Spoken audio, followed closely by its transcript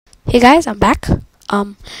Hey guys, I'm back.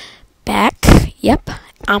 Back. Yep.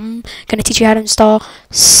 I'm gonna teach you how to install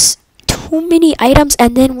too many items,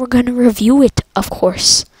 and then we're gonna review it, of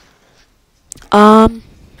course. Crap.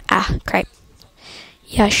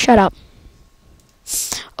 Yeah, shut up.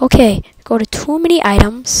 Okay, go to too many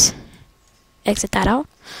items. Exit that out.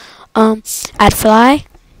 Add fly.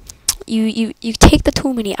 You take the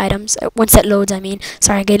too many items once that loads. I mean,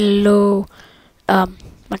 sorry, I get a low.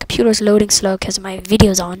 My computer's loading slow because my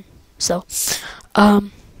video's on. So,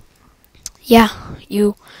 yeah,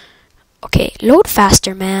 okay, load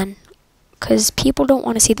faster, man, because people don't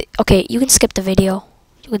want to see the, okay, you can skip the video.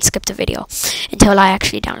 You can skip the video until I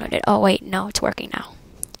actually download it. Oh, wait, no, it's working now.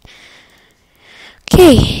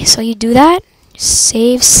 Okay, so you do that.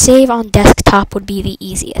 Save on desktop would be the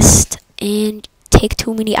easiest. And take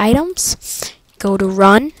too many items. Go to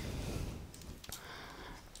run.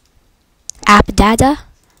 App data.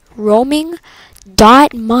 Roaming.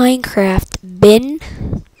 .minecraft bin.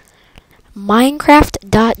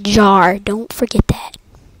 Minecraft.jar. Don't forget that.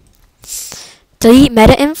 Delete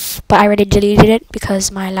metainf, but I already deleted it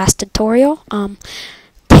because my last tutorial.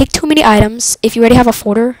 Take too many items. If you already have a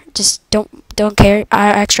folder, just don't care.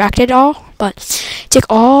 I extracted it all, but take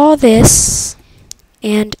all this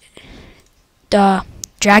and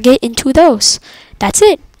drag it into those. That's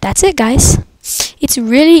it. That's it, guys. It's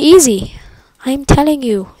really easy. I'm telling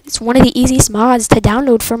you, it's one of the easiest mods to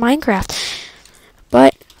download for Minecraft.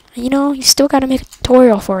 But you know, you still gotta make a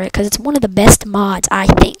tutorial for it because it's one of the best mods, I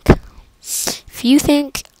think. If you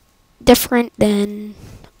think different, then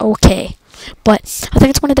okay. But I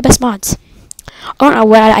think it's one of the best mods. I don't know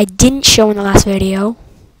what I didn't show in the last video.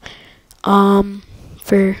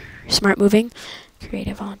 For smart moving,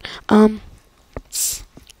 creative on.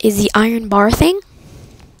 Is the iron bar thing.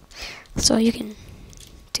 So you can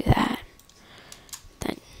do that.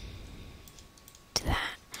 Then do that.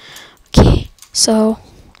 Okay. So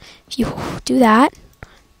if you do that,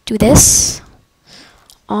 do this.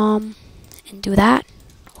 And do that.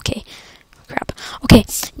 Okay. Crap. Okay,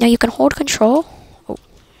 now you can hold control. Oh,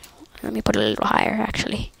 let me put it a little higher,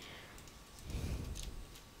 actually.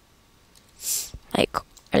 Like,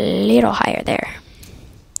 a little higher there.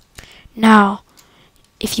 Now,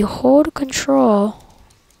 if you hold control...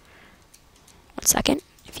 One second.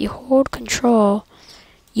 If you hold control,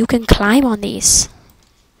 you can climb on these.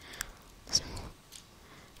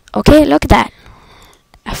 Okay, look at that.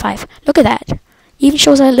 F5. Look at that. Even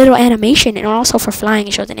shows a little animation, and also for flying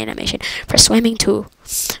it shows an animation. For swimming too.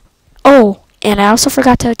 Oh, and I also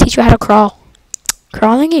forgot to teach you how to crawl.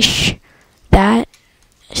 Crawling is I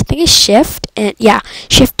think it's shift, and yeah,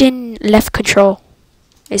 shift and left control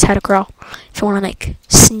is how to crawl. If you want to like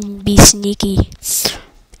be sneaky.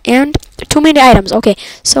 And there are too many items. Okay,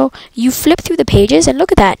 so you flip through the pages and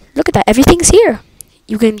look at that. Look at that. Everything's here.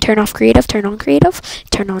 You can turn off creative, turn on creative,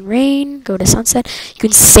 turn on rain, go to sunset. You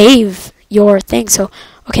can save your thing. So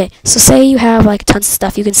okay, so say you have like tons of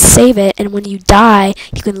stuff, you can save it, and when you die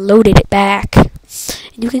you can load it back,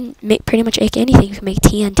 and you can make pretty much make anything. You can make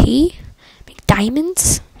TNT, make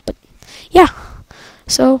diamonds. But yeah,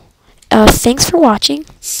 so thanks for watching.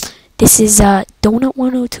 This is Donut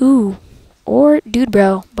 102 or Dude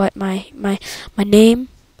Bro, but my name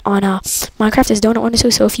on Minecraft is Donut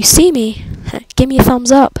 102. So if you see me, give me a thumbs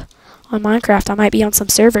up on Minecraft. I might be on some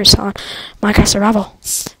servers on Minecraft Survival.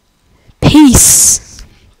 Peace,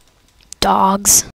 dogs.